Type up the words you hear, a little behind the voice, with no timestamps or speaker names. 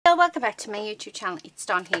welcome back to my YouTube channel. It's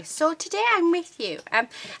Dawn here. So today I'm with you. I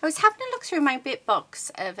was having a look through my bit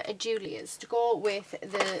box of Julia's to go with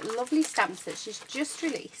the lovely stamps that she's just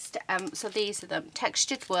released. So these are them: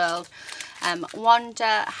 Textured World,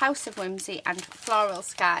 Wonder, House of Whimsy and Floral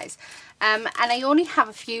Skies. And I only have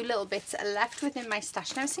a few little bits left within my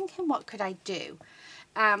stash, and I was thinking, what could I do?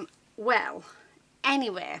 Well,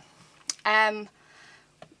 anyway,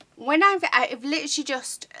 when I've literally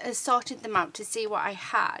just sorted them out to see what I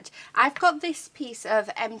had, I've got this piece of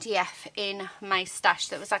MDF in my stash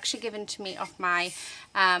that was actually given to me off my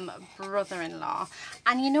brother-in-law.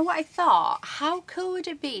 And you know what I thought? How cool would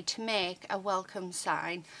it be to make a welcome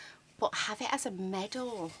sign but have it as a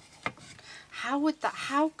medal?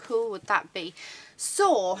 How cool would that be?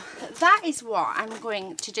 So that is what I'm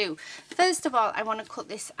going to do. First of all, I want to cut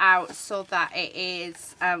this out so that it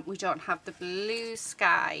is we don't have the blue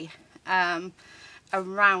sky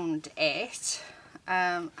around it,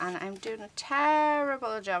 and I'm doing a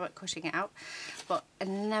terrible job at cutting it out, but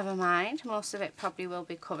never mind, most of it probably will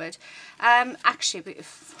be covered. Actually,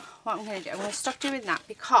 what I'm going to do, I'm going to stop doing that,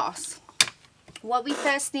 because what we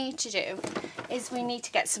first need to do is we need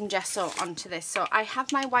to get some gesso onto this. So I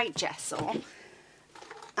have my white gesso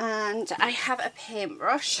and I have a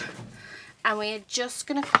paintbrush, and we're just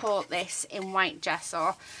going to coat this in white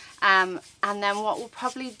gesso, and then what we'll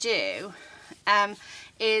probably do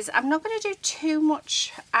is, I'm not going to do too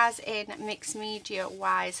much as in mixed media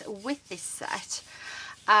wise with this set,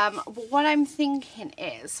 but what I'm thinking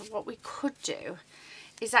is what we could do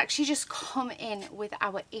is actually just come in with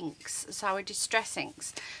our inks, so our distress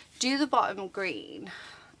inks, do the bottom green,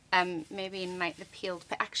 maybe in like the peeled,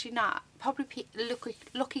 but actually not, probably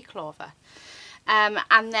Lucky Clover,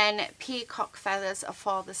 and then peacock feathers are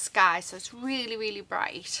for the sky, so it's really, really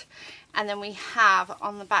bright. And then we have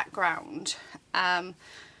on the background,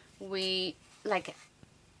 we do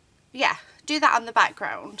that on the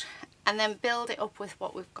background, and then build it up with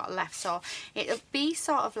what we've got left. So it'll be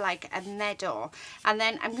sort of like a meadow. And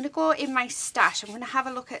then I'm going to go in my stash, I'm going to have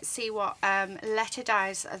a look at, see what letter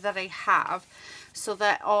dies that I have, so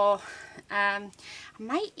that, or I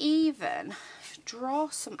might even draw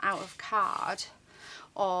some out of card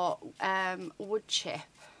or wood chip,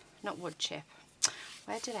 not wood chip,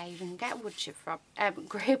 where did I even get wood chip from?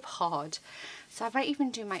 Grey board. So I might even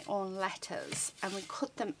do my own letters, and we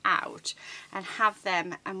cut them out and have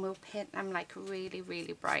them, and we'll paint them like really,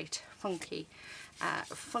 really bright, funky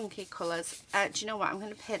colours. Do you know what? I'm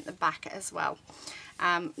going to paint the back as well,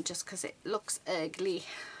 just because it looks ugly.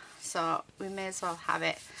 So we may as well have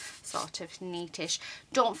it sort of neatish.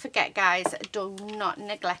 Don't forget, guys, do not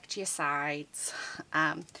neglect your sides.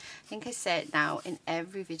 I think I say it now in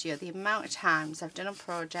every video, the amount of times I've done a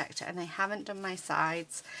project and I haven't done my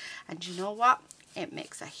sides, and you know what? It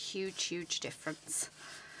makes a huge, huge difference.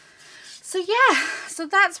 So yeah, so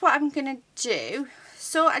that's what I'm gonna do.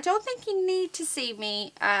 So I don't think you need to see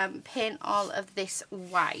me paint all of this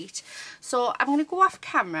white. So I'm going to go off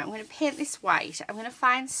camera. I'm going to paint this white. I'm going to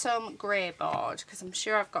find some grey board, because I'm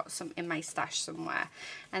sure I've got some in my stash somewhere.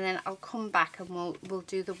 And then I'll come back and we'll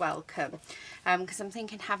do the welcome. Because I'm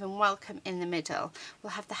thinking having welcome in the middle.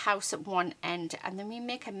 We'll have the house at one end, and then we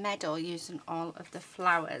make a medal using all of the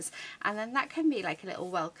flowers. And then that can be like a little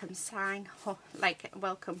welcome sign, like a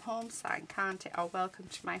welcome home sign, can't it? Or welcome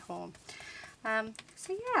to my home.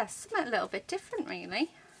 So yeah, something a little bit different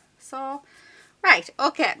really. So right,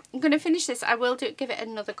 okay, I'm going to finish this. I will give it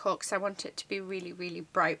another coat because I want it to be really, really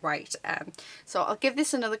bright white. So I'll give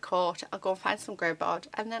this another coat. I'll go and find some grey board,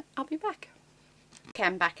 and then I'll be back. Okay,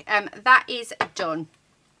 I'm back. That is done.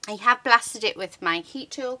 I have blasted it with my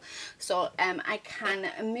heat tool, so I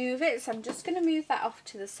can move it. So I'm just going to move that off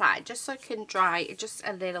to the side just so I can dry it just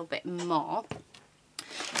a little bit more.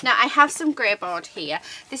 Now I have some grey board here.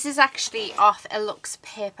 This is actually off a Luxe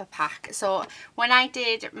paper pack. So when I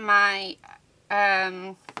did my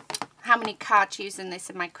how many cards using this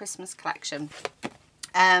in my Christmas collection,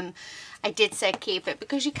 I did say keep it,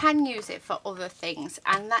 because you can use it for other things,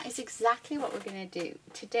 and that is exactly what we're going to do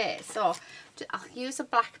today. So I'll use a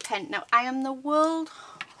black pen. Now I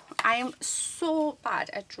am so bad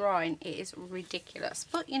at drawing, it is ridiculous,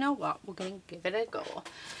 but you know what, we're going to give it a go.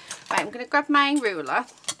 Right, I'm going to grab my ruler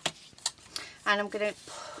and I'm going to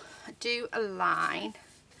do a line.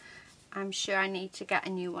 I'm sure I need to get a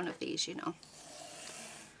new one of these, you know.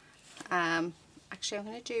 Actually, I'm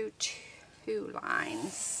going to do two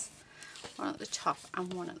lines, one at the top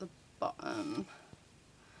and one at the bottom.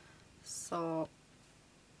 So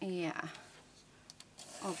yeah,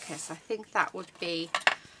 okay, so I think that would be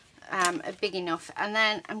big enough. And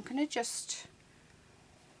then I'm going to just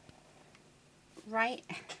write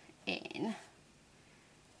in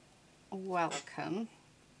welcome.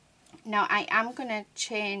 Now I am going to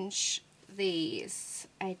change these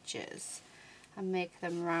edges and make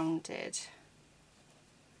them rounded,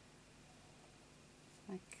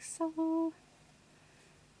 like so.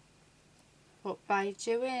 But by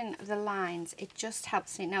doing the lines, it just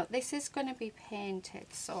helps me. Now this is going to be painted,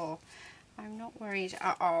 so I'm not worried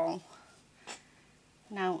at all.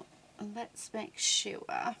 Now let's make sure,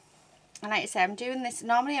 and like I said, I'm doing this,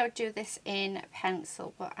 normally I would do this in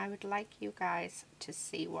pencil, but I would like you guys to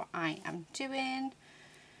see what I am doing,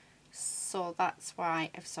 so that's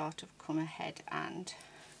why I've sort of come ahead and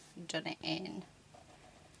done it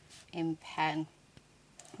in pen.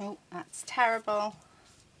 Oh, that's terrible.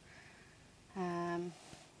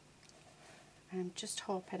 I'm just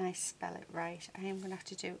hoping I spell it right. I am going to have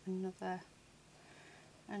to do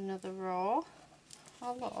another row,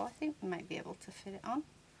 although I think we might be able to fit it on.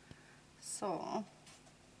 So,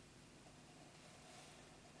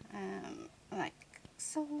 like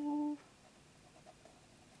so.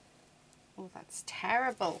 Oh, that's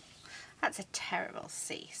terrible. That's a terrible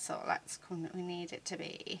C. So let's come, we need it to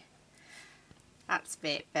be, that's a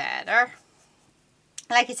bit better.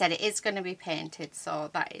 Like I said, it is going to be painted, so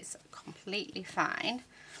that is completely fine.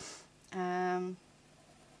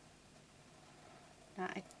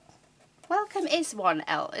 Welcome is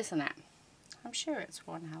 1L, isn't it? I'm sure it's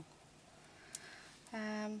 1L.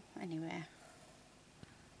 Anyway,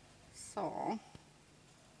 so,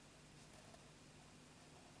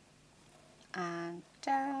 and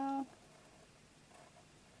down,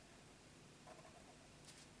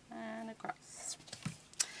 and across.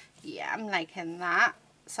 Yeah, I'm liking that.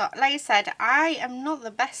 So like I said, I am not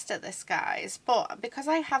the best at this, guys, but because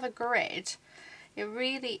I have a grid, it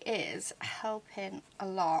really is helping a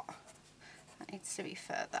lot. That needs to be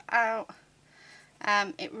further out.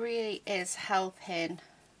 It really is helping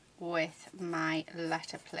with my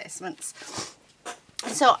letter placements.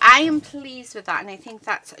 So I am pleased with that, and I think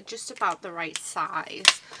that's just about the right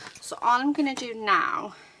size. So all I'm going to do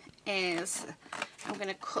now is I'm going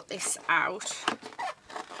to cut this out.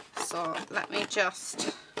 So let me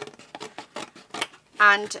just,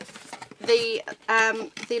 and the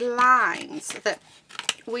lines that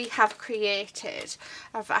we have created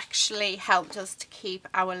have actually helped us to keep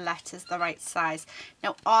our letters the right size.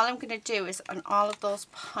 Now all I'm going to do is on all of those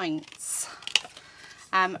points,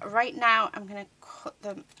 right now I'm going to cut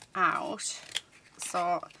them out,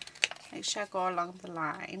 so make sure I go along the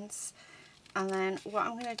lines, and then what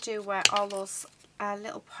I'm going to do where all those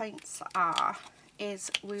little points are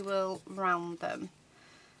is we will round them,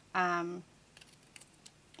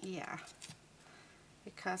 yeah,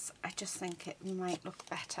 because I just think it might look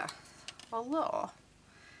better, although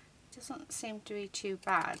it doesn't seem to be too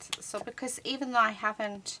bad. So because even though I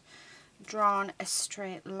haven't drawn a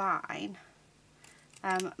straight line,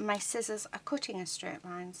 my scissors are cutting a straight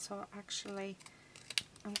line, so actually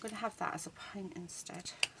I'm going to have that as a point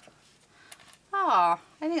instead. Oh,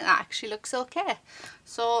 I think that actually looks okay.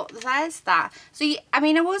 So there's that. So I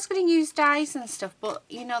mean, I was going to use dies and stuff, but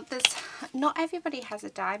you know, not everybody has a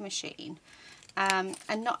die machine, and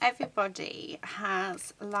not everybody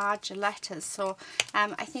has larger letters. So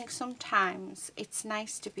I think sometimes it's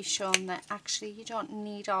nice to be shown that actually you don't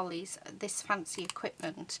need all this fancy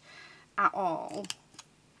equipment at all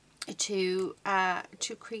to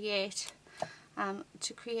create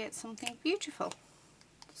something beautiful.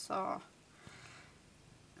 So,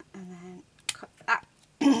 and then cut that,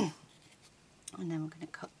 and then we're going to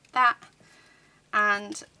cut that,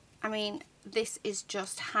 and I mean, this is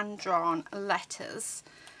just hand-drawn letters,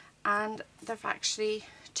 and they've actually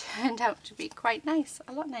turned out to be quite nice,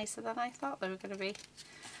 a lot nicer than I thought they were going to be.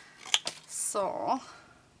 So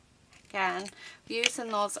again, using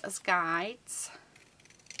those as guides,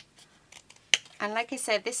 and like I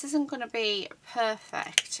said, this isn't going to be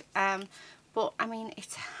perfect, but I mean,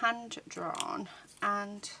 it's hand-drawn,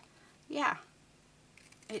 and yeah,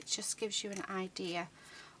 it just gives you an idea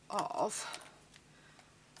of,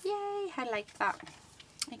 yay, I like that.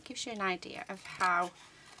 It gives you an idea of how,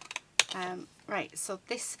 right, so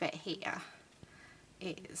this bit here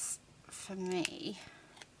is, for me,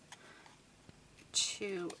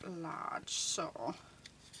 too large, so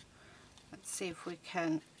let's see if we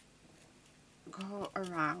can go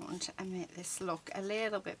around and make this look a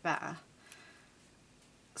little bit better.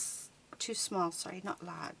 Too small, sorry, not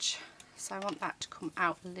large. So I want that to come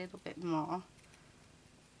out a little bit more,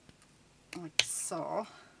 like so.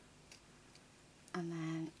 And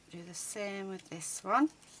then do the same with this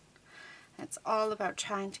one. It's all about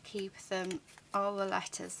trying to keep them, all the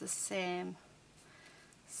letters, the same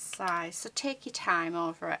size. So take your time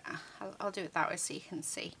over it. I'll do it that way so you can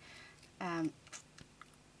see.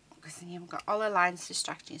 Because and you haven't got all the lines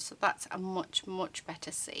distracting you, so that's a much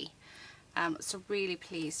better C. So really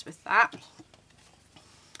pleased with that.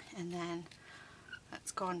 And then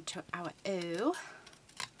let's go on to our O.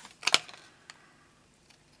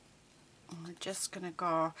 We're just going to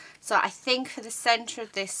go, so I think for the centre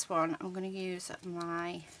of this one I'm going to use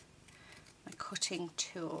my cutting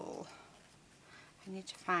tool. I need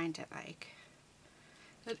to find it, like,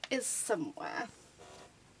 it is somewhere.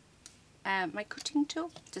 My cutting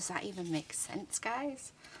tool, does that even make sense,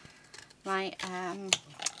 guys? My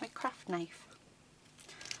craft knife.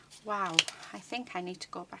 Wow, I think I need to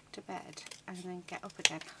go back to bed and then get up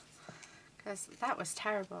again, because that was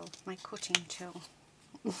terrible, my cutting tool.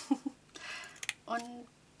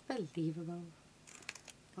 Unbelievable.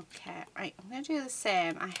 Okay, right, I'm going to do the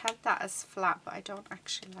same. I had that as flat, but I don't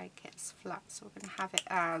actually like it as flat, so we're going to have it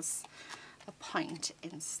as a point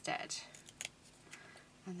instead.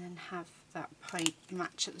 And then have that point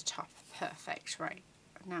match at the top. Perfect. Right,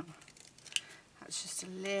 now that's just a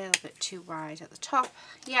little bit too wide at the top.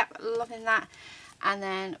 Yep, loving that. And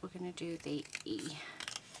then we're going to do the E.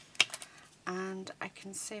 And I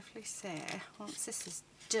can safely say, once this is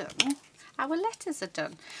done, our letters are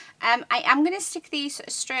done. I am going to stick these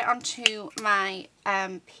straight onto my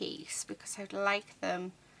piece because I'd like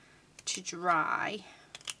them to dry.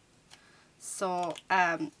 So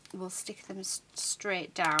we'll stick them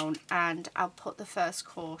straight down, and I'll put the first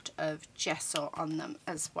coat of gesso on them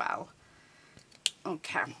as well.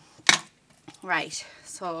 Okay, right,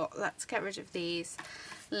 so let's get rid of these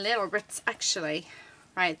little bits actually.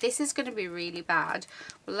 Right, this is going to be really bad.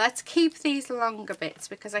 Well, let's keep these longer bits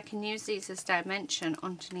because I can use these as dimension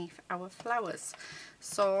underneath our flowers.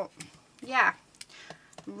 So yeah,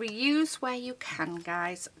 reuse where you can,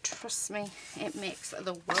 guys. Trust me, it makes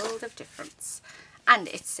the world of difference, and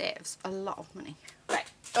it saves a lot of money.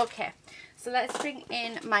 Right, okay, so let's bring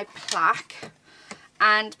in my plaque,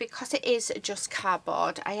 and because it is just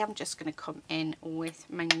cardboard, I am just going to come in with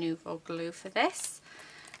my Nouveau glue for this.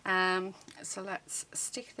 So let's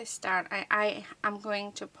stick this down. I am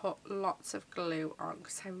going to put lots of glue on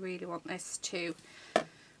because I really want this to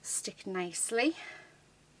stick nicely.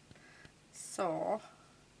 So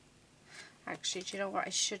actually, do you know what I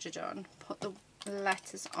should have done? Put the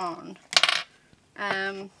letters on.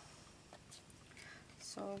 Well,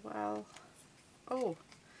 oh,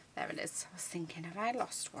 there it is. I was thinking, have I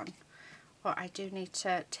lost one? But I do need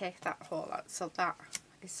to take that hole out, so that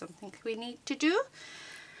is something we need to do.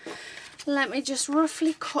 Let me just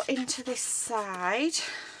roughly cut into this side,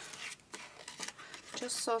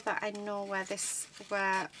 just so that I know where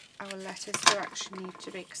our letters do actually need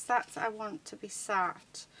to be, because that's, I want to be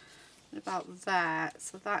sat about there,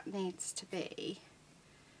 so that needs to be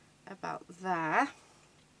about there.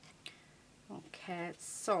 Okay,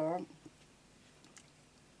 so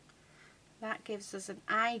that gives us an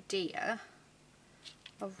idea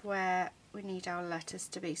of where we need our letters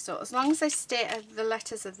to be. So as long as I stay, the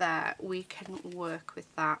letters are there, we can work with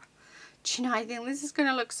that. Do you know, I think this is going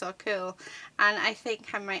to look so cool, and I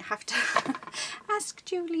think I might have to ask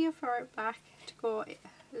Julia for it back to go,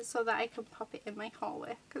 so that I can pop it in my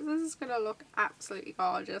hallway, because this is going to look absolutely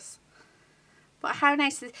gorgeous. But how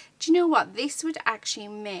nice is, do you know what, this would actually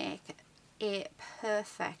make a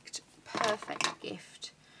perfect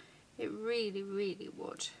gift. It really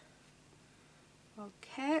would.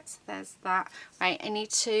 Okay, so there's that. Right, I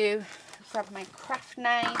need to grab my craft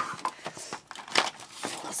knife.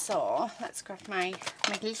 So let's grab my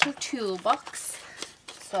little toolbox.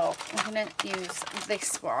 So I'm going to use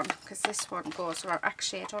this one, because this one goes around.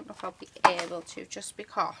 Actually, I don't know if I'll be able to, just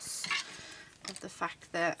because of the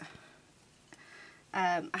fact that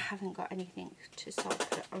I haven't got anything to sort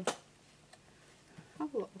of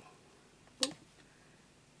have a look.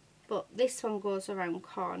 But this one goes around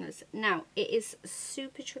corners. Now, it is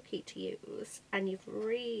super tricky to use, and you've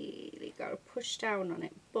really got to push down on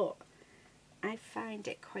it, but I find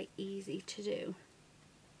it quite easy to do.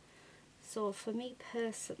 So for me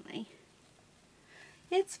personally,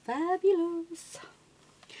 it's fabulous,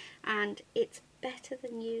 and it's better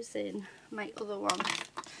than using my other one.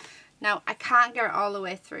 Now, I can't get it all the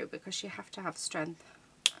way through because you have to have strength.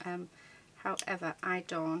 However, I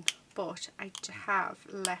don't. But I have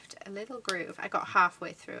left a little groove. I got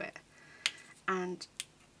halfway through it, and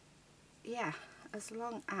yeah, as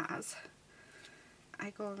long as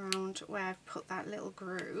I go around where I've put that little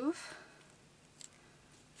groove.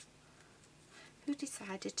 Who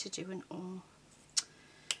decided to do an O?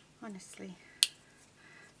 Honestly,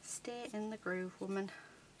 stay in the groove, woman.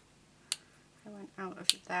 I went out of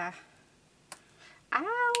there.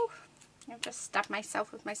 Ow! I've just stabbed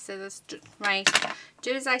myself with my scissors. Right,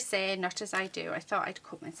 do as I say, not as I do. I thought I'd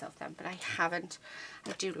cut myself then, but I haven't.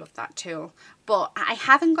 I do love that tool, but I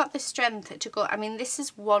haven't got the strength to go. I mean, this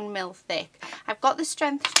is 1 mil thick. I've got the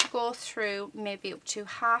strength to go through maybe up to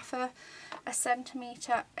half a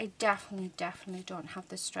centimetre. I definitely don't have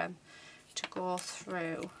the strength to go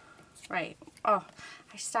through. Right, oh,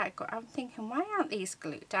 I'm thinking, why aren't these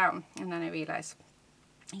glued down? And then I realised,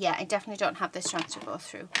 yeah, I definitely don't have the strength to go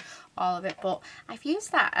through all of it, but I've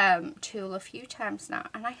used that tool a few times now,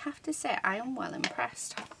 and I have to say I am well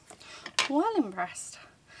impressed. Well impressed.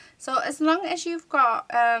 So as long as you've got,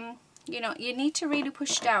 you know, you need to really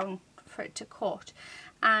push down for it to cut,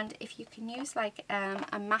 and if you can use like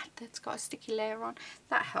a mat that's got a sticky layer on,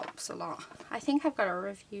 that helps a lot. I think I've got a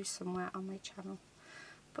review somewhere on my channel,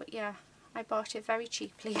 but yeah, I bought it very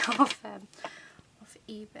cheaply off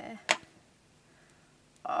eBay.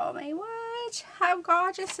 Oh my word, how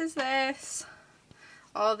gorgeous is this?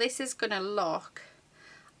 Oh, this is gonna look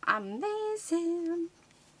amazing.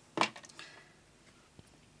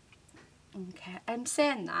 Okay, I'm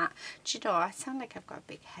saying that, do you know, I sound like I've got a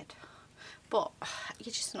big head, but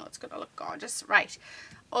you just know it's gonna look gorgeous. Right,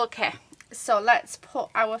 okay, so let's put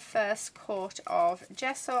our first coat of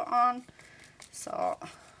gesso on. So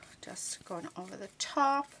just going over the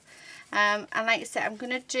top, and like I said, I'm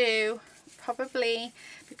gonna do probably,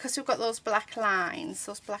 because we've got those black lines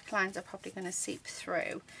are probably going to seep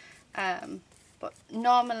through, but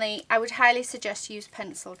normally I would highly suggest use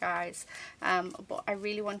pencil, guys, but I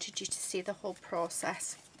really wanted you to see the whole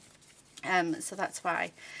process, so that's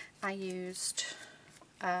why I used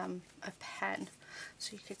a pen,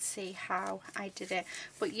 so you could see how I did it.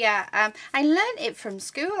 But yeah, I learned it from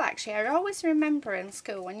school actually. I always remember in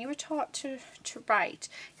school when you were taught to write,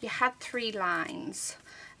 you had 3 lines.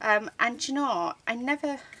 And you know,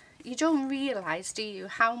 you don't realise, do you,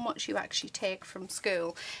 how much you actually take from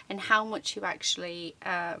school, and how much you actually,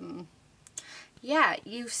 yeah,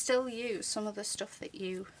 you still use some of the stuff that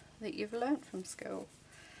you've learnt from school.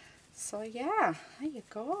 So yeah, there you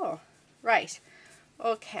go. Right,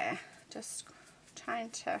 okay, just trying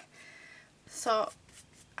to, so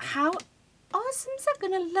how awesome is that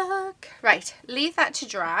gonna look? Right, leave that to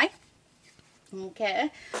dry.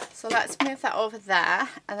 Okay, so let's move that over there,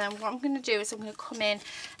 and then what I'm going to do is I'm going to come in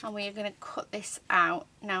and we're going to cut this out.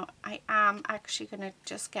 Now I am actually going to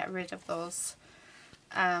just get rid of those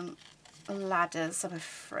ladders, I'm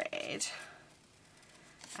afraid.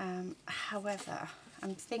 However,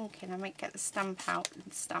 I'm thinking I might get the stamp out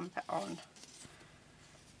and stamp it on.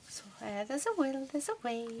 So where there's a will, there's a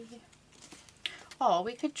way. Or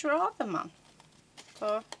we could draw them on.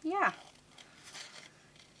 So yeah,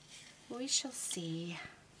 we shall see.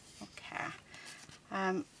 Okay,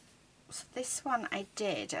 so this one I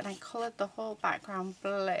did, and I coloured the whole background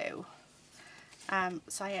blue,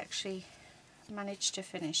 so I actually managed to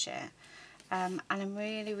finish it, and I'm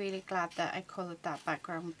really glad that I coloured that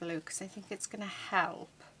background blue, because I think it's going to help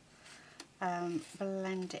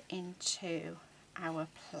blend it into our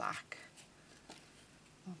plaque.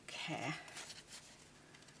 Okay,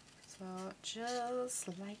 so just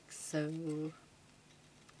like so.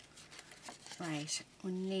 Right,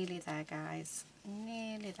 we're nearly there, guys,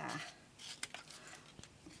 nearly there.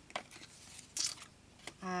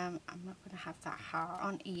 I'm not going to have that heart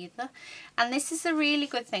on either. And this is a really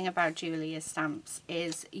good thing about Julia's stamps,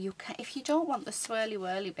 is you can, if you don't want the swirly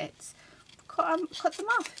whirly bits, cut them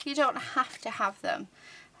off. You don't have to have them.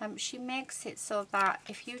 She makes it so that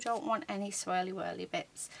if you don't want any swirly whirly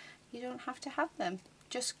bits, you don't have to have them.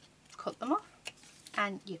 Just cut them off,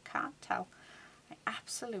 and you can't tell. I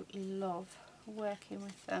absolutely love working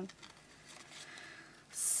with them.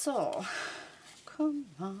 So come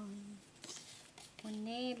on, we're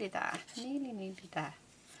nearly there, nearly there.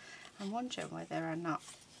 I'm wondering whether or not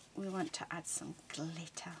we want to add some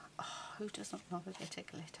glitter. Oh, who doesn't love a bit of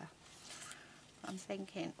glitter? I'm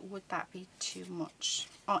thinking, would that be too much?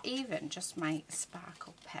 Or even just my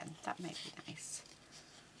sparkle pen, that might be nice.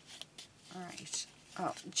 Alright,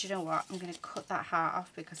 oh, do you know what, I'm going to cut that heart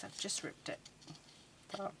off because I've just ripped it.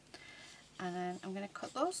 So, and then I'm going to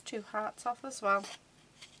cut those 2 hearts off as well,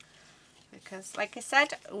 because like I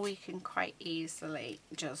said, we can quite easily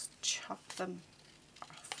just chop them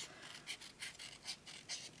off.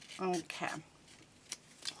 Okay,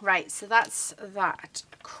 right, so that's that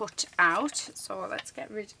cut out, so let's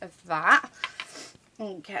get rid of that.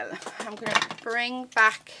 Okay, I'm going to bring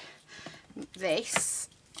back this,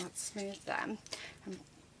 let's smooth them, and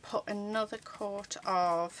put another coat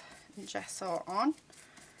of gesso on.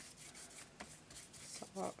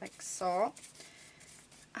 Like so,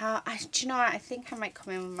 Do you know what? I think I might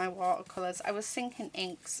come in with my watercolours. I was thinking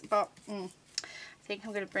inks, but I think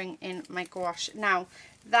I'm going to bring in my gouache. Now,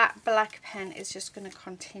 that black pen is just going to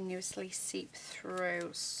continuously seep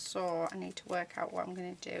through, so I need to work out what I'm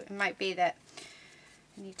going to do. It might be that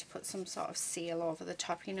I need to put some sort of seal over the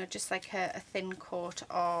top, you know, just like a thin coat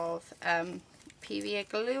of PVA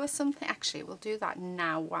glue or something. Actually, we'll do that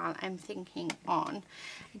now while I'm thinking on.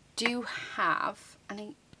 I do have, and I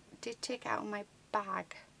did take it out of my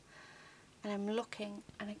bag, and I'm looking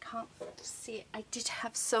and I can't see it. I did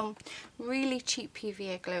have some really cheap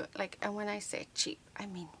PVA glue, like, and when I say cheap, I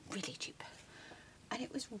mean really cheap, and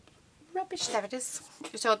it was rubbish. There it is.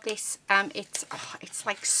 So this it's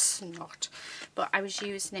like snot, but I was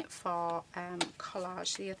using it for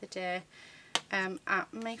collage the other day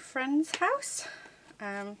at my friend's house.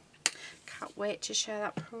 Can't wait to share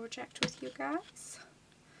that project with you guys.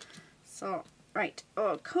 So right,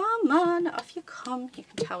 oh come on, off you come. You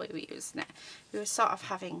can tell we were using it. We were sort of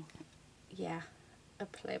having, yeah, a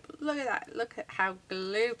play, but look at that, look at how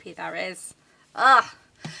gloopy that is. Ah,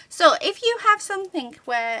 so if you have something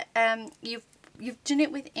where you've done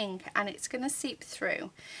it with ink and it's going to seep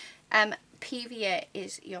through, PVA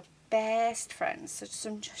is your best friend. So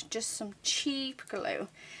just some cheap glue,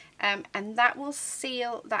 and that will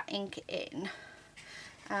seal that ink in.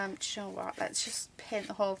 Do you know what, let's just paint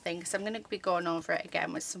the whole thing, because I'm going to be going over it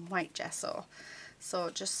again with some white gesso. So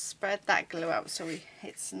just spread that glue out so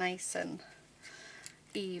it's nice and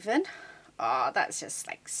even. Oh, that's just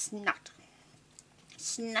like snot.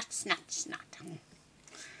 Snot, snot, snot.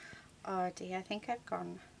 Oh dear, I think I've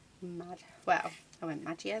gone mad. Well, I went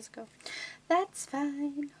mad years ago. That's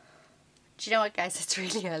fine. Do you know what, guys? It's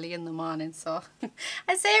really early in the morning, so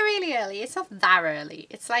I say really early. It's not that early.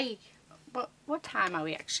 It's like, what time are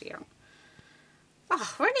we actually on?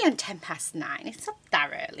 Oh, we're only on 9:10. It's not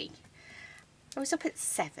that early. I was up at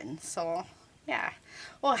 7, so yeah.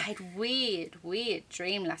 Oh, I had a weird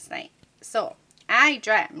dream last night. So I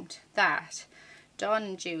dreamt that Dawn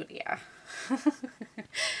and Julia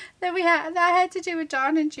that I had to do a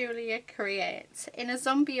Dawn and Julia create in a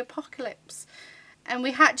zombie apocalypse, and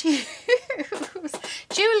we had to use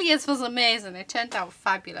Julia's was amazing. It turned out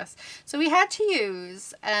fabulous. So we had to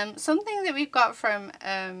use something that we've got from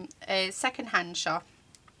a second-hand shop.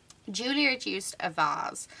 Julia had used a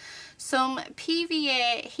vase, some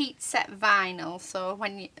PVA heat set vinyl, so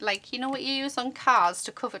when you, like, you know what you use on cars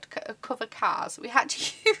to cover cars, we had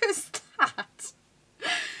to use that.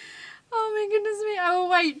 Oh my goodness me, our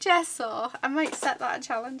white gesso. I might set that a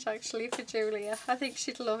challenge actually for Julia. I think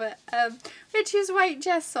she'd love it. We had to use white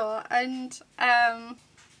gesso, and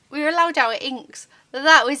we were allowed our inks.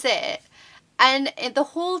 That was it. And the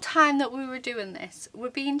whole time that we were doing this, we're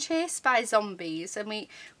being chased by zombies, and we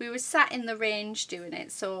were sat in the range doing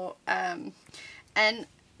it. So and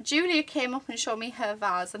Julia came up and showed me her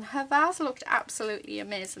vase, and her vase looked absolutely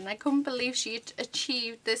amazing. I couldn't believe she had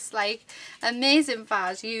achieved this like amazing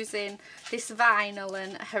vase using this vinyl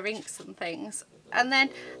and her inks and things. And then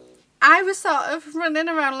I was sort of running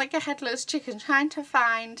around like a headless chicken trying to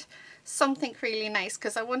find something really nice,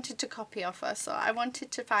 because I wanted to copy off her. So I wanted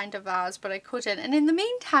to find a vase, but I couldn't. And in the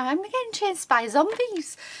meantime, I'm getting chased by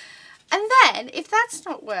zombies. And then, if that's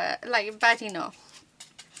not like bad enough,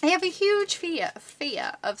 I have a huge fear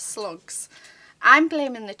of slugs. I'm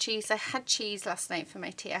blaming the cheese. I had cheese last night for my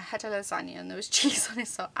tea. I had a lasagna and there was cheese on it,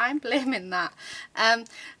 so I'm blaming that.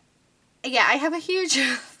 Yeah, I have a huge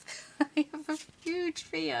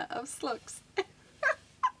fear of slugs. And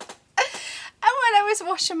when I was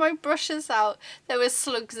washing my brushes out, there was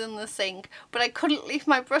slugs in the sink, but I couldn't leave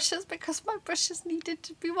my brushes because my brushes needed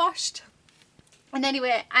to be washed. And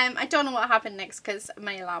anyway, I don't know what happened next because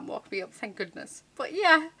my alarm woke me up, thank goodness. But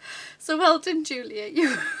yeah, so well done, Julia.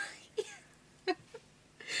 You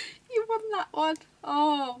you won that one.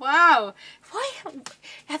 Oh wow! Why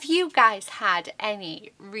have you guys had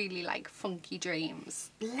any really like funky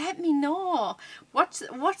dreams? Let me know. What's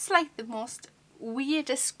like the most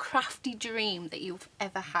weirdest crafty dream that you've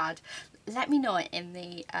ever had? Let me know in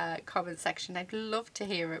the comment section. I'd love to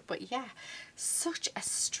hear it. But yeah, such a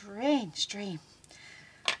strange dream.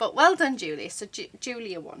 But well done, Julia. So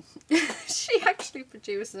Julia won. She actually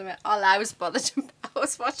produced them. All I was bothered about, I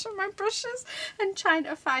was washing my brushes and trying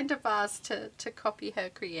to find a vase to copy her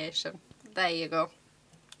creation. There you go.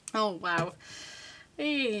 Oh wow.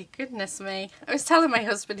 Hey, goodness me. I was telling my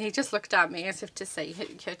husband, he just looked at me as if to say,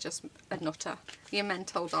 you're just a nutter. You're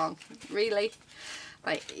mental, Dawn. Really?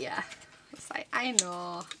 Like, yeah. It's like, I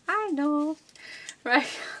know. Right.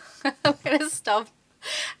 I'm going to stop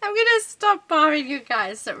I'm gonna stop boring you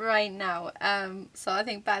guys right now. So I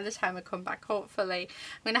think by the time I come back, hopefully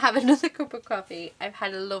I'm gonna have another cup of coffee. I've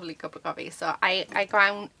had a lovely cup of coffee. So I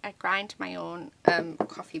grind my own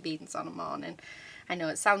coffee beans on a morning. I know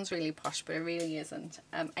it sounds really posh, but it really isn't.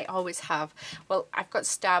 I always have. Well, I've got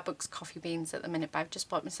Starbucks coffee beans at the minute, but I've just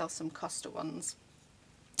bought myself some Costa ones.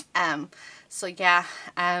 So yeah,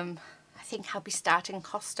 I think I'll be starting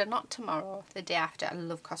Costa, not tomorrow, the day after. I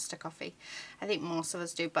love Costa coffee. I think most of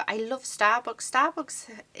us do, but I love Starbucks.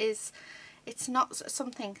 Starbucks is, it's not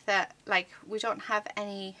something that, like, we don't have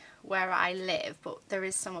any where I live, but there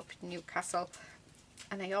is some up in Newcastle,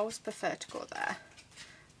 and I always prefer to go there.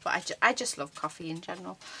 But I just love coffee in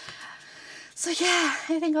general. So yeah,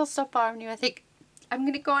 I think I'll stop boring you. I think I'm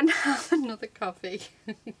going to go and have another coffee.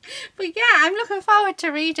 But yeah, I'm looking forward to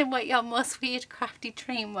reading what your most weird crafty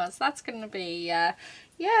dream was. That's going to be, yeah,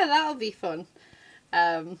 that'll be fun.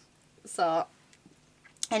 So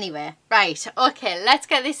anyway, right, okay, let's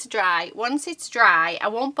get this dry. Once it's dry, I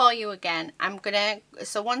won't bore you again. I'm going to,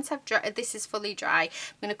 so once I've dry, this is fully dry,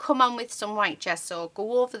 I'm going to come on with some white gesso,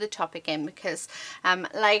 go over the top again, because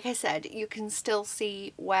like I said, you can still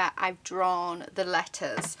see where I've drawn the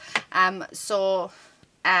letters.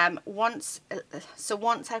 Once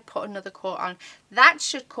I put another coat on, that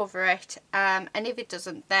should cover it, and if it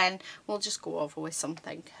doesn't, then we'll just go over with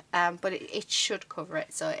something, but it should cover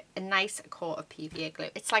it. So a nice coat of PVA glue,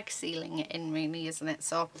 it's like sealing it in, really, isn't it?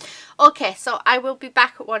 So okay, so I will be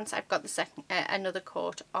back once I've got the second another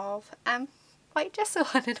coat of white gesso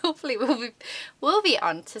on, and hopefully we'll be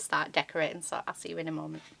on to start decorating. So I'll see you in a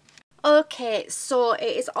moment. Okay, so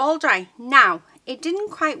it is all dry now. It didn't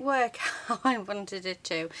quite work how I wanted it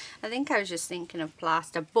to. I think I was just thinking of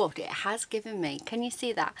plaster, but it has given me, can you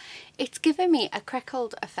see that? It's given me a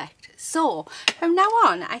crackled effect. So from now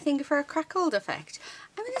on, I think for a crackled effect,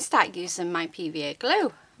 I'm going to start using my PVA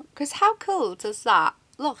glue, because how cool does that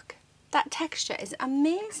look? That texture is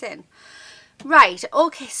amazing. Right,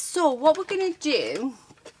 okay, so what we're going to do,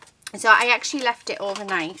 so I actually left it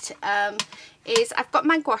overnight, is I've got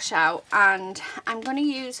my gouache out, and I'm going to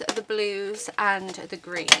use the blues and the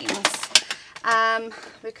greens,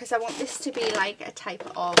 because I want this to be like a type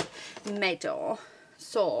of meadow.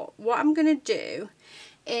 So what I'm going to do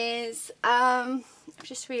is, I've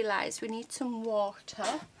just realised we need some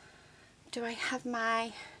water. Do I have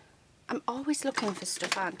my, I'm always looking for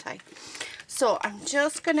stuff, aren't I? So I'm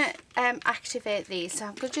just going to activate these. So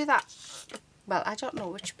I'm going to do that. Well, I don't know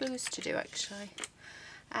which blues to do actually.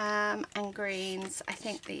 And greens, I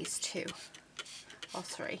think these two or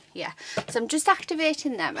three, yeah. So I'm just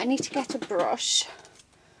activating them. I need to get a brush.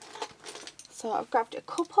 So I've grabbed a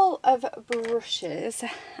couple of brushes,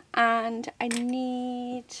 and I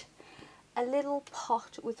need a little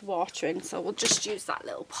pot with water in, so we'll just use that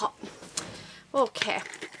little pot. Okay,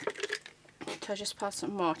 so I'll just pour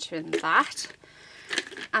some water in that,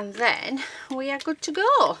 and then we are good to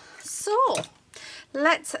go. So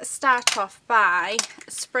let's start off by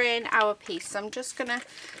spraying our piece. So I'm just going to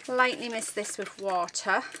lightly mist this with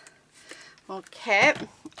water. Okay,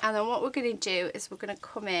 and then what we're going to do is we're going to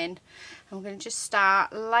come in and we're going to just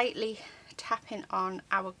start lightly tapping on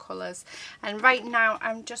our colours. And right now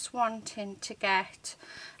I'm just wanting to get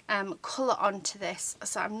colour onto this,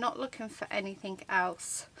 so I'm not looking for anything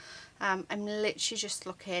else. I'm literally just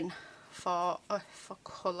looking for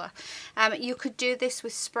colour. You could do this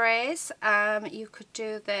with sprays, you could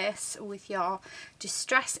do this with your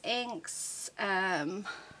distress inks,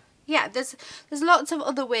 yeah, there's lots of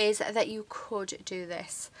other ways that you could do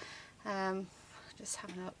this. Just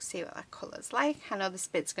having a look, see what that colour's like. I know this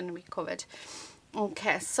bit's going to be covered.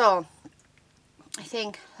 Okay, so I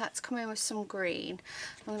think let's come in with some green.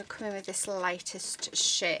 I'm going to come in with this lightest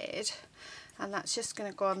shade, and that's just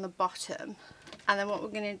going to go on the bottom. And then what we're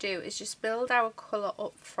going to do is just build our colour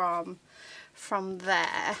up from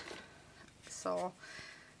there. So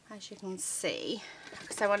as you can see,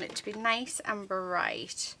 because I want it to be nice and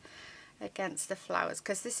bright against the flowers,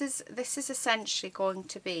 because this is essentially going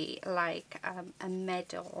to be like a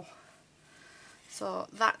meadow. So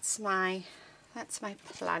that's my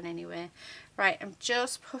plan anyway. Right, I'm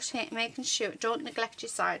just making sure, don't neglect your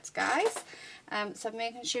sides, guys. So I'm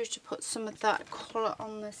making sure to put some of that colour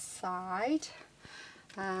on the side.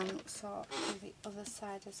 So on the other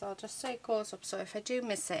side as well, just so it goes up, so if I do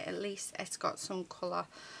miss it, at least it's got some colour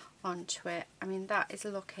onto it. I mean, that is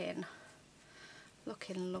looking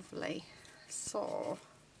lovely, so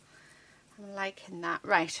I'm liking that.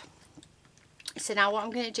 Right, so now what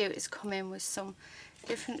I'm going to do is come in with some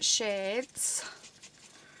different shades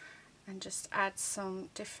and just add some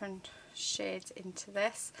different shades into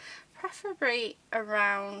this. preferably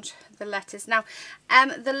around the letters. Now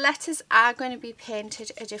the letters are going to be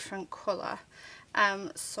painted a different colour,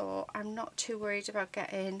 so I'm not too worried about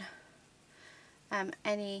getting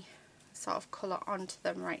any sort of colour onto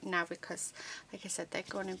them right now, because like I said, they're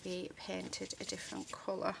going to be painted a different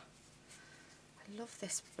colour. I love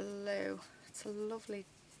this blue. It's a lovely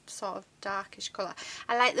sort of darkish colour.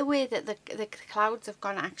 I like the way that the clouds have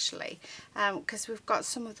gone, actually, because we've got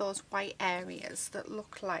some of those white areas that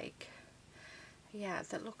look like, yeah,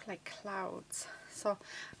 that look like clouds. So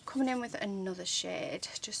coming in with another shade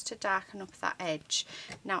just to darken up that edge.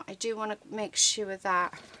 Now I do want to make sure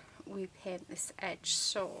that we paint this edge,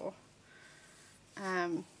 so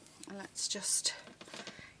let's just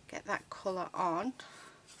get that colour on,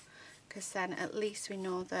 because then at least we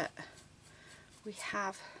know that we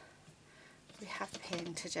have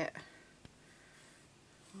painted it.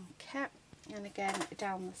 Okay, and again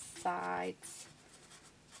down the sides,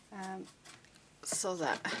 so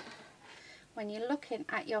that when you're looking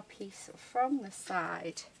at your piece from the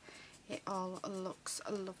side, it all looks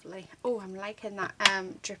lovely. Oh, I'm liking that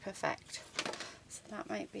drip effect, so that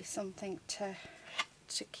might be something to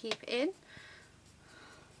keep in.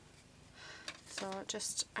 So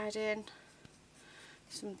just add in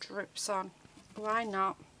some drips on, why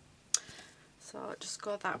not? So just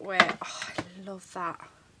go that way. Oh, I love that.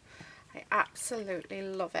 I absolutely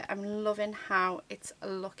love it. I'm loving how it's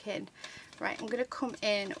looking. Right, I'm going to come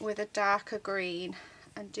in with a darker green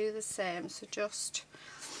and do the same. So just,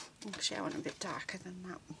 actually I want a bit darker than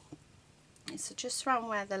that. So just around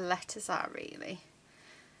where the letters are, really.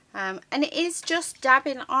 And it is just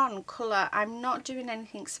dabbing on colour. I'm not doing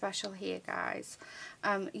anything special here, guys.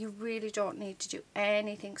 You really don't need to do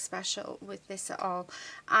anything special with this at all.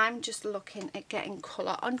 I'm just looking at getting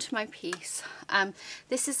colour onto my piece.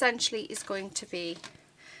 This essentially is going to be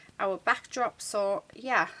our backdrop, so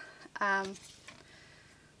yeah. Oh,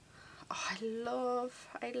 I love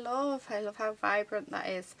how vibrant that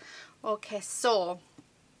is. Okay, so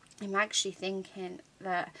I'm actually thinking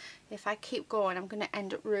that if I keep going, I'm going to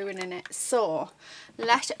end up ruining it. So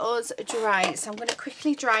let us dry. So I'm going to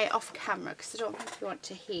quickly dry it off camera, because I don't think you want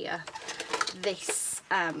to hear this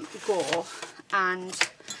go. And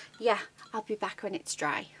yeah, I'll be back when it's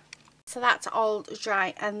dry. So that's all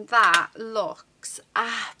dry, and that looks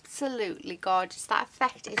absolutely gorgeous. That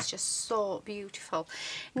effect is just so beautiful.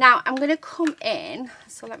 Now I'm going to come in,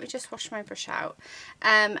 so let me just wash my brush out,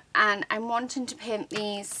 and I'm wanting to paint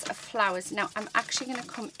these flowers. Now I'm actually going to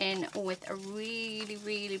come in with a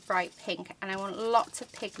really bright pink, and I want lots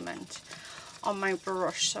of pigment on my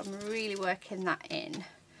brush, so I'm really working that in.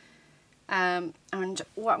 And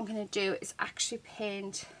what I'm going to do is actually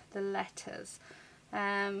paint the letters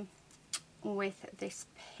with this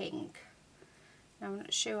pink. Now, I'm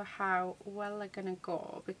not sure how well they're going to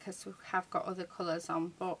go, because we have got other colours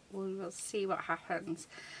on, but we will see what happens.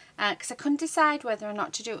 Because I couldn't decide whether or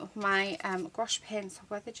not to do it with my gouache paints, or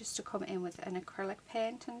whether just to come in with an acrylic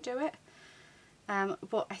paint and do it.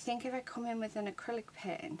 But I think if I come in with an acrylic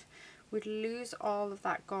paint, we'd lose all of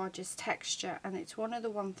that gorgeous texture, and it's one of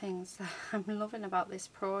the things that I'm loving about this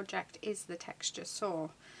project is the texture. So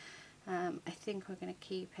I think we're going to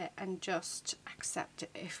keep it and just accept it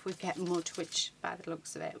if we get mud, which by the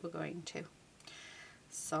looks of it we're going to.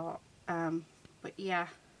 So but yeah,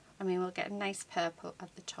 I mean, we'll get a nice purple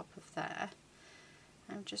at the top of there.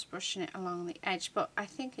 I'm just brushing it along the edge, but I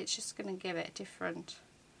think it's just going to give it a different.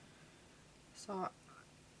 So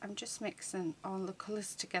I'm just mixing all the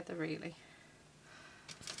colours together, really.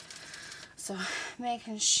 So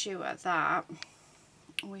making sure that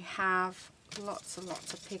we have lots and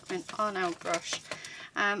lots of pigment on our brush,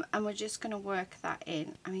 and we're just going to work that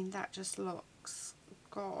in. I mean, that just looks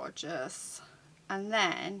gorgeous. And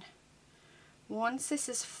then once this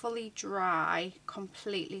is fully dry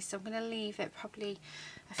completely, so I'm going to leave it probably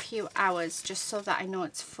a few hours just so that I know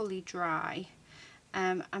it's fully dry.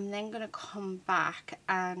 I'm then going to come back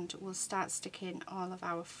and we'll start sticking all of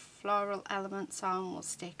our floral elements on. We'll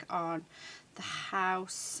stick on the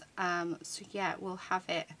house, so yeah, we'll have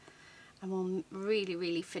it, and we'll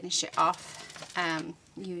really finish it off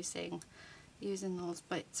using those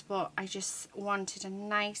bits. But I just wanted a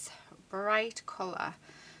nice bright colour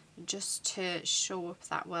just to show up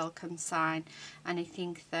that welcome sign, and I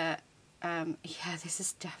think that yeah, this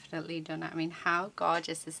is definitely done. I mean, how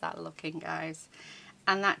gorgeous is that looking, guys?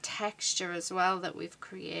 And that texture as well that we've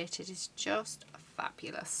created is just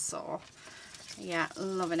fabulous. So yeah,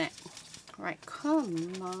 loving it. Right,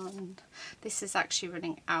 come on. This is actually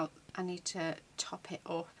running out. I need to top it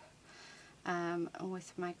up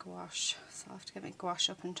with my gouache. So I'll have to get my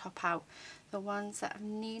gouache up and top out the ones that have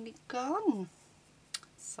nearly gone.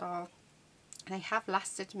 So they have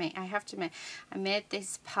lasted me. I have to admit, I made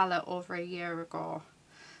this palette over a year ago,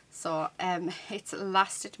 so it's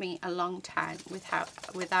lasted me a long time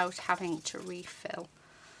without having to refill.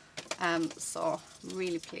 So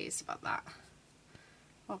really pleased about that.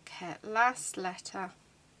 Okay, last letter.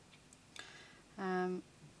 Oh,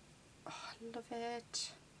 I love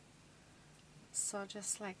it. So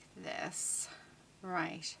just like this,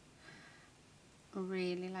 right,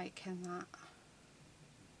 really liking that.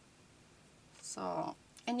 So,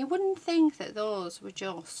 and you wouldn't think that those were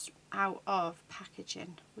just out of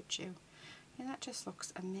packaging, would you? Yeah, that just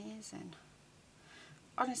looks amazing.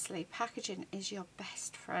 Honestly, packaging is your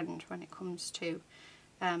best friend when it comes to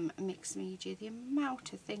mixed media. The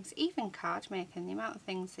amount of things, even card making, the amount of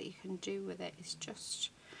things that you can do with it is just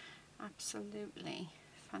absolutely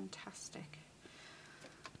fantastic.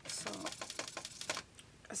 So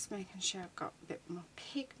just making sure I've got a bit more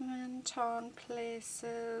pigment on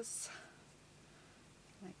places,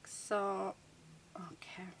 like so.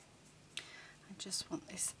 Okay, I just want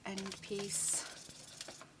this end piece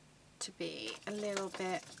to be a little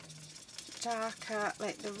bit darker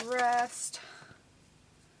like the rest.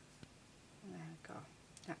 There we go,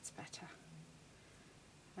 that's better.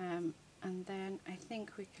 And then I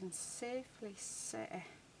think we can safely say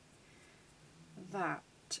that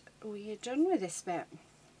we are done with this bit.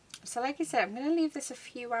 So like I said, I'm going to leave this a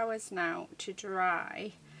few hours now to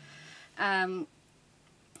dry,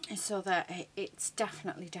 so that it's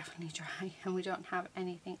definitely dry and we don't have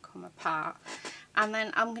anything come apart. And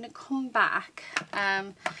then I'm going to come back,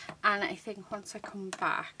 and I think once I come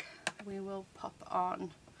back we will pop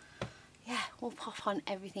on, yeah, we'll pop on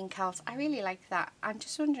everything else. I really like that. I'm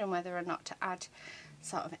just wondering whether or not to add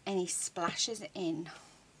sort of any splashes in,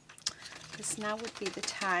 because now would be the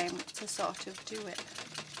time to sort of do it.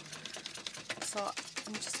 So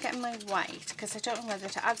I'm just getting my white, because I don't know whether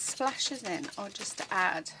to add splashes in or just to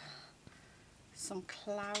add some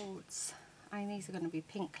clouds. I mean, these are going to be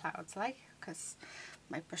pink clouds, like, because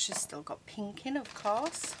my brush has still got pink in, of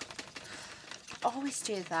course. Always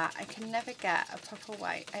do that. I can never get a proper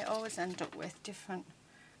white. I always end up with different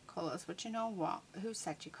colours. But you know what? Who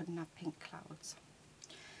said you couldn't have pink clouds?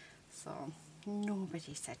 So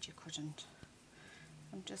nobody said you couldn't.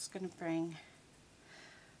 I'm just going to bring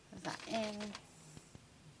that in,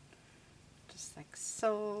 just like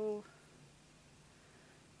so.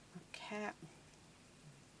 Okay.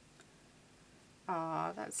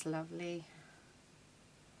 Oh, that's lovely.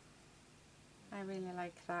 I really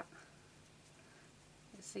like that.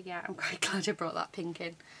 So yeah, I'm quite glad I brought that pink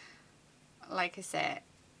in. Like I said,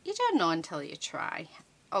 you don't know until you try.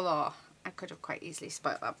 Although I could have quite easily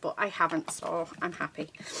spoiled that, but I haven't, so I'm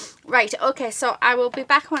happy. Right, okay, so I will be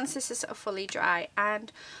back once this is fully dry,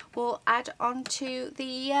 and we'll add on to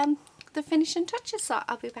the finishing touches. So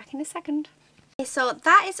I'll be back in a second. So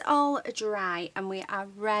that is all dry and we are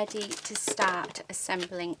ready to start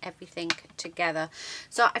assembling everything together.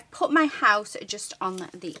 So I've put my house just on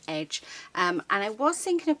the edge, and I was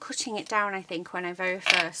thinking of cutting it down, I think, when I very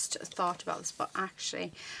first thought about this, but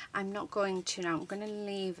actually I'm not going to now. I'm going to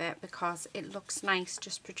leave it because it looks nice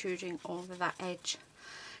just protruding over that edge.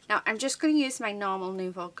 Now I'm just going to use my normal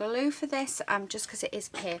Nouveau glue for this, just because it is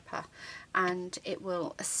paper and it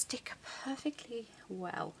will stick perfectly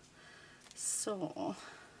well. So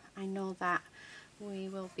I know that we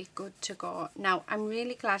will be good to go. Now I'm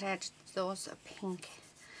really glad I had those pink,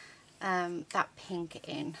 that pink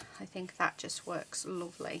in. I think that just works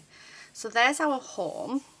lovely. So there's our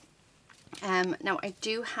home. Now I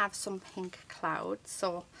do have some pink clouds,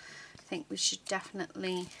 so I think we should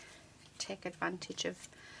definitely take advantage of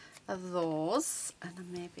those. And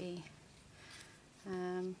then maybe,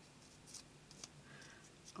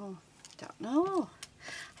 oh, I don't know.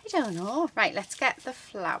 Right, let's get the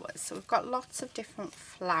flowers. So we've got lots of different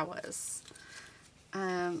flowers.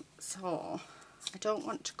 So I don't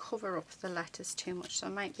want to cover up the letters too much, so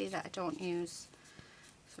it might be that I don't use.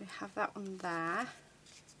 So we have that one there,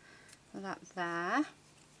 that there,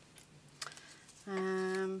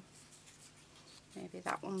 maybe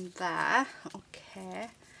that one there. Okay,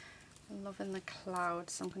 I'm loving the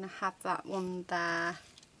clouds, so I'm going to have that one there,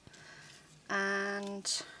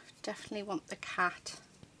 and definitely want the cat.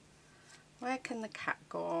 Where can the cat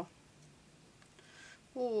go?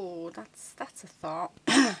 Oh, that's a thought.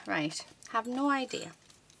 Right, have no idea.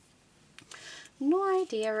 No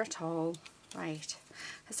idea at all. Right,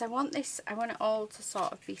 because I want this, I want it all to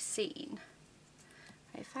sort of be seen.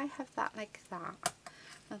 If I have that like that,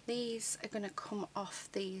 now these are going to come off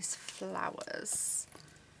these flowers.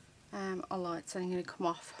 Although it's only going to come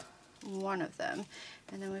off one of them.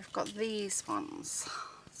 And then we've got these ones.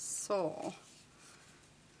 So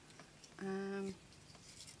And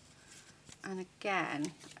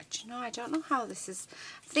again, do you know, I don't know how this is.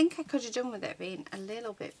 I think I could have done with it being a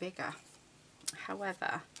little bit bigger.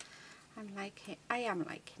 However, I am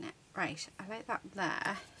liking it. Right, I like that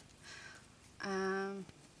there. And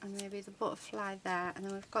maybe the butterfly there. And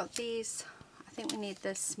then we've got these. I think we need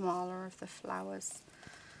the smaller of the flowers.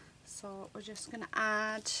 So we're just going to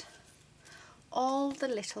add all the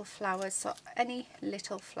little flowers. So any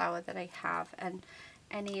little flower that I have and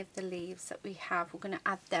any of the leaves that we have, we're going to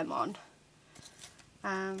add them on.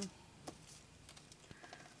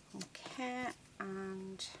 Okay,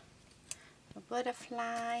 and a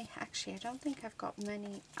butterfly. Actually, I don't think I've got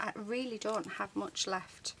many. I really don't have much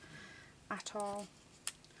left at all.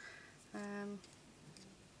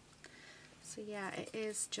 So yeah, it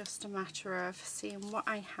is just a matter of seeing what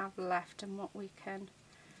I have left and what we can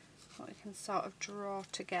sort of draw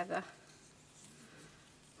together,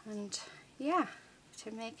 and yeah,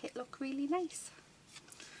 to make it look really nice.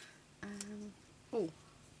 Oh,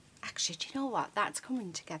 actually, do you know what? That's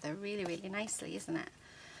coming together really, really nicely, isn't it?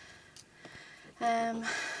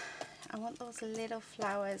 I want those little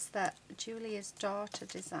flowers that Julia's daughter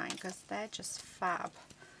designed because they're just fab.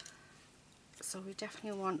 So we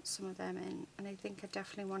definitely want some of them in, and I think I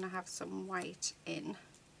definitely want to have some white in.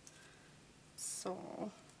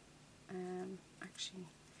 So, actually,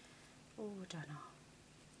 oh,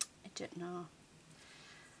 I don't know.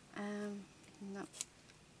 No,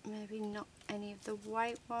 maybe not any of the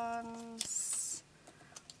white ones.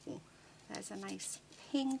 Oh, there's a nice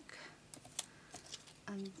pink.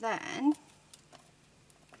 And then,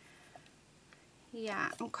 yeah,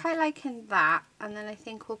 I'm quite liking that, and then I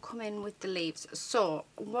think we'll come in with the leaves. So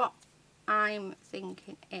what I'm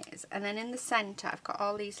thinking is, and then in the centre I've got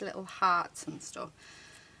all these little hearts and stuff,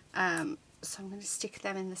 so I'm going to stick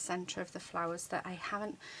them in the centre of the flowers that I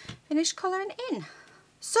haven't finished colouring in.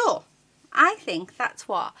 So I think that's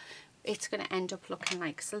what it's going to end up looking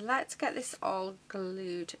like. So let's get this all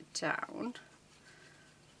glued down.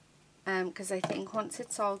 Because I think once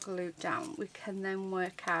it's all glued down, we can then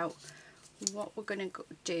work out what we're going to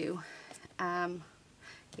do,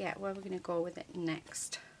 yeah, where we're going to go with it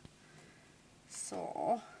next.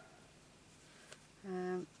 So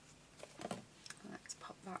let's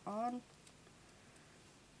pop that on,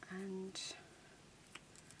 and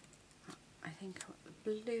I think the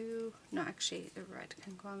blue, no, actually the red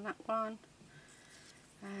can go on that one.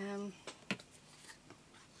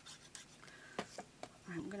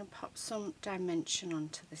 I'm going to pop some dimension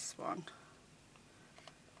onto this one,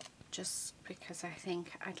 just because I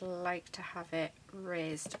think I'd like to have it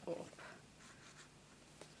raised up.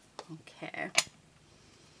 Okay.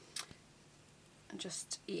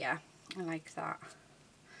 Just, yeah, I like that.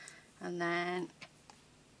 And then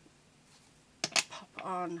pop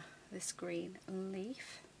on this green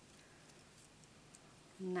leaf.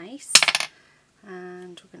 Nice.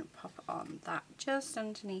 And we're going to pop on that just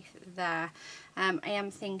underneath there. I am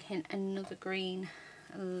thinking another green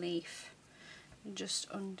leaf just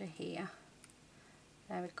under here.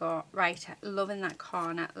 There we go. Right, loving that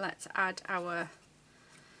corner. Let's add our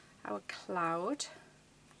cloud.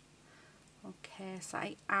 Okay, so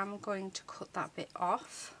I am going to cut that bit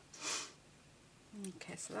off.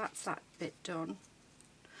 Okay, so that's that bit done.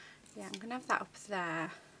 Yeah, I'm going to have that up there.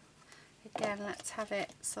 Again, let's have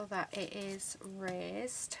it so that it is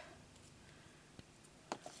raised.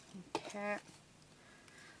 Okay,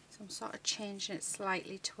 so I'm sort of changing it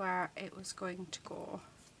slightly to where it was going to go,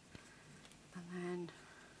 and then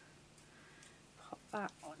pop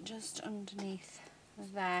that on just underneath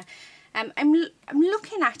there. I'm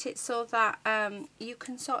looking at it so that you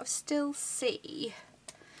can sort of still see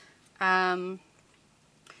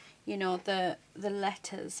you know, the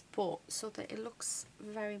letters, but so that it looks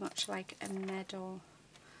very much like a meadow.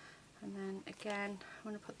 And then again, I'm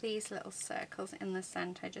going to put these little circles in the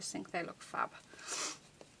centre. I just think they look fab.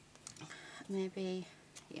 Maybe,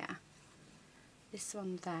 yeah, this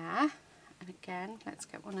one there. And again, let's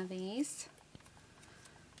get one of these.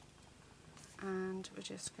 And we're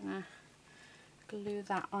just going to glue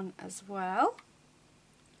that on as well.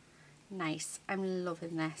 Nice, I'm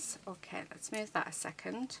loving this. Okay, let's move that a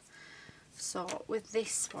second. So with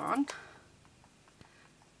this one,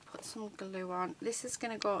 put some glue on. This is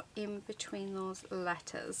going to go in between those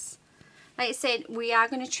letters. Like I said, we are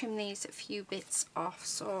going to trim these a few bits off,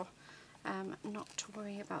 so not to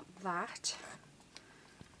worry about that.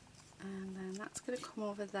 And then that's going to come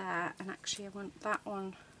over there, and actually I want that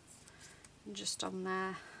one just on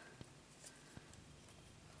there,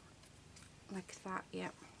 like that,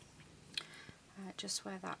 yep. Just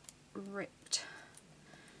where that ripped.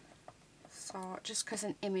 So just because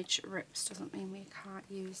an image rips doesn't mean we can't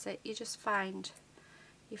use it. You just find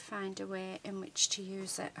a way in which to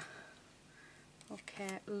use it.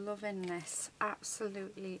 Okay, loving this,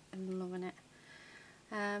 absolutely loving it.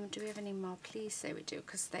 Do we have any more? Please say we do,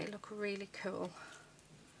 because they look really cool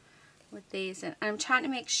with these. And I'm trying to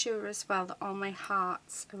make sure as well that all my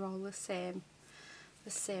hearts are all the same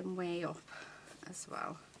way up as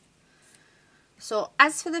well. So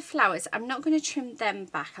as for the flowers, I'm not going to trim them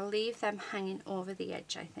back. I'll leave them hanging over the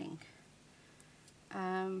edge, I think.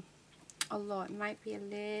 Although it might be a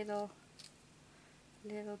little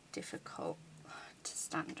difficult to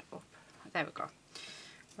stand up. There we go.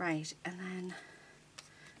 Right, and then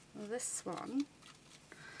this one,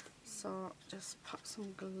 so just pop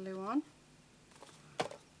some glue on,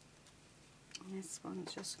 and this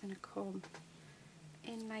one's just going to come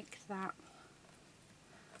in like that.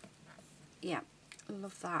 Yeah,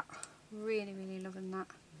 love that, really loving that.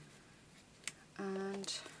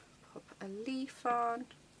 And pop a leaf on.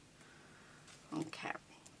 Okay,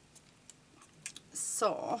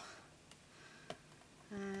 so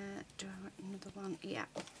do I want another one? Yeah.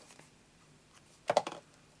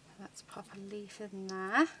 Let's pop a leaf in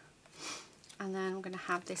there, and then I'm going to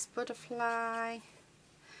have this butterfly.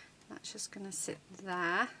 That's just going to sit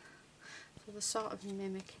there. So they're sort of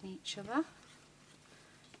mimicking each other.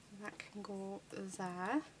 That can go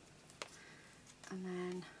there. And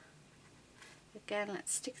then again,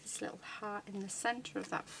 let's stick this little heart in the centre of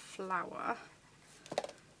that flower.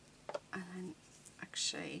 And then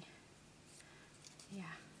actually,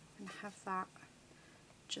 yeah, I'm going to have that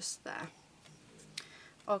just there.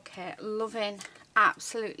 Okay, loving,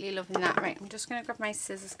 absolutely loving that. Right, I'm just going to grab my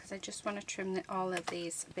scissors because I just want to trim all of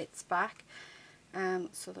these bits back,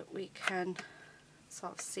 so that we can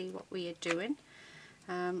sort of see what we are doing.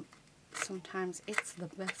 Sometimes it's the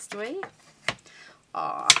best way.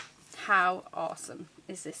 Oh, how awesome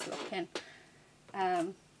is this looking?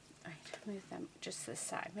 Right, move them just to the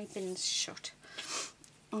side. My bin's shut.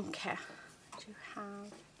 Okay, do you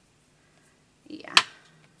have, yeah,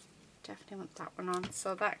 definitely want that one on,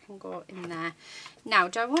 so that can go in there. Now,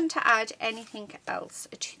 do I want to add anything else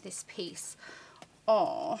to this piece,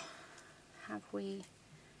 or have we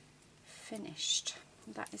finished?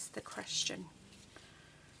 That is the question.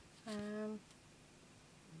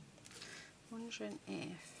 Wondering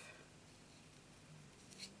if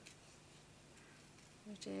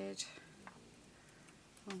we did.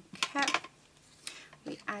 Okay,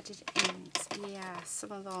 we added ends, yeah,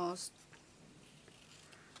 some of those.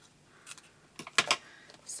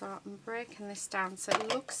 So I'm breaking this down so it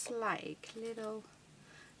looks like little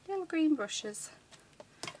green brushes.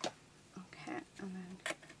 Okay, and then,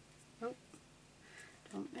 oh,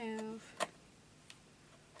 don't move.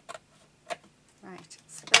 Right,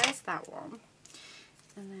 so there's that one.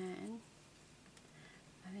 And then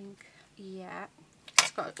I think, yeah, it's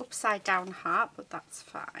got an upside down heart, but that's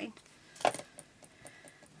fine.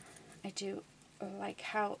 I do like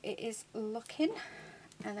how it is looking.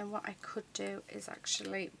 And then what I could do is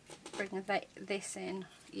actually bring this in,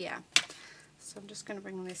 yeah. So I'm just going to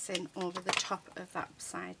bring this in over the top of that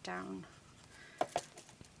upside down,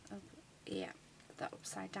 yeah, that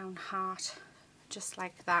upside down heart, just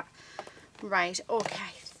like that. Right, okay,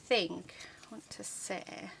 I think I want to say,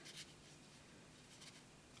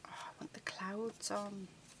 oh, I want the clouds on.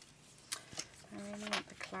 I really want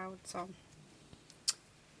the clouds on.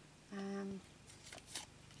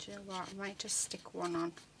 Do you know what, I might just stick one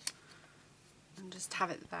on and just have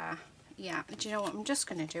it there. Yeah, do you know what, I'm just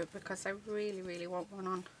going to do it because I really want one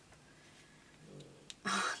on.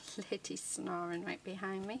 Oh, Lady's snoring right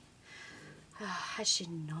behind me, as she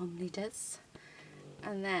normally does.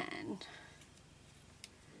 And then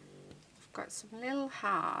I've got some little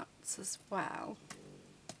hearts as well.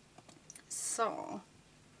 So,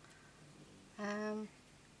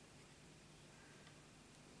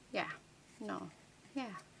 yeah, no,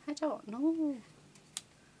 yeah, I don't know.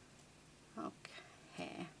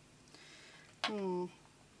 Okay.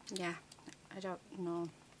 Yeah, I don't know.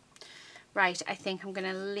 Right, I think I'm going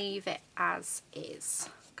to leave it as is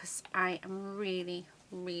because I am really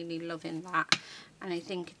loving that, and I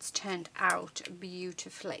think it's turned out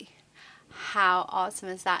beautifully. How awesome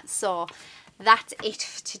is that? So that's it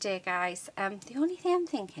for today, guys. The only thing I'm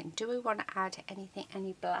thinking, do we want to add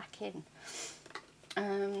any black in?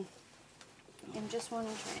 I'm just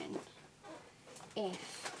wondering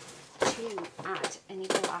if to add any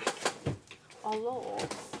black, although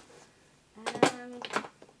I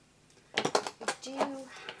do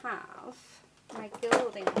have my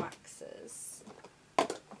gilding waxes. Okay,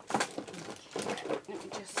 let me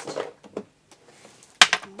just,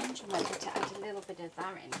 I'm wondering whether to add a little bit of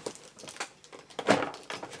that in.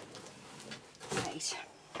 Right.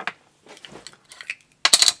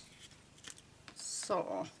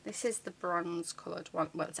 So this is the bronze coloured one.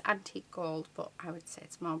 Well, it's antique gold, but I would say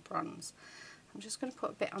it's more bronze. I'm just going to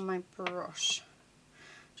put a bit on my brush.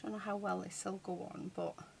 I don't know how well this will go on,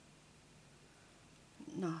 but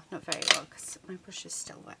no, not very well because my brush is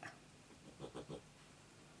still wet.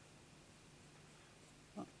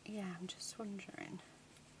 But yeah, I'm just wondering.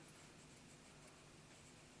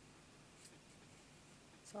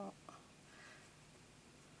 So,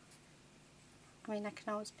 I mean, I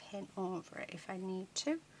can always paint over it if I need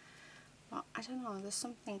to. But I don't know, there's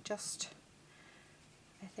something just,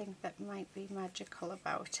 I think, that might be magical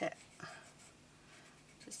about it.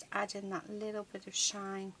 Just adding that little bit of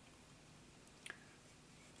shine.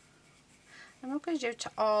 I'm not going to do it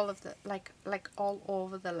to all of the, like all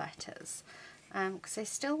over the letters, because I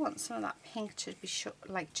still want some of that pink to be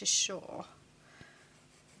to show.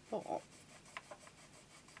 But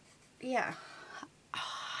yeah,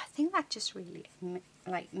 I think that just really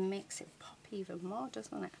makes it pop even more,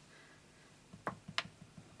 doesn't it?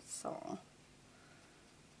 So,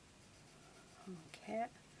 okay.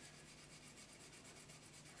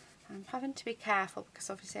 I'm having to be careful because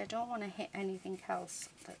obviously I don't want to hit anything else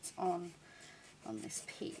that's on this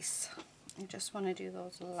piece. I just want to do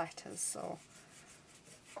those letters, so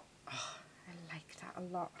I like that a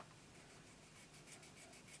lot.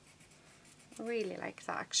 I really like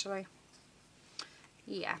that actually.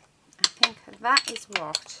 Yeah, I think that is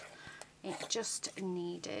what it just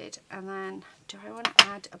needed. And then, do I want to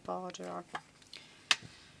add a border on? I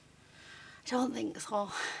don't think so.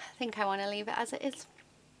 I think I want to leave it as it is.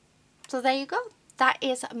 So there you go. That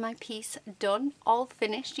is my piece done, all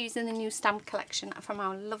finished using the new stamp collection from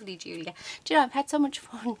our lovely Julia. Do you know, I've had so much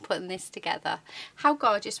fun putting this together. How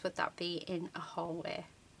gorgeous would that be in a hallway?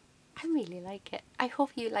 I really like it. I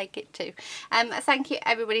hope you like it too. Thank you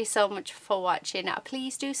everybody so much for watching.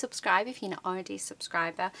 Please do subscribe if you're not already a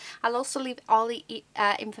subscriber. I'll also leave all the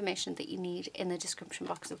information that you need in the description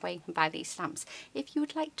box of where you can buy these stamps if you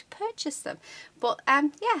would like to purchase them. But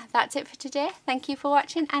yeah, that's it for today. Thank you for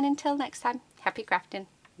watching, and until next time, happy crafting.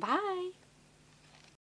 Bye.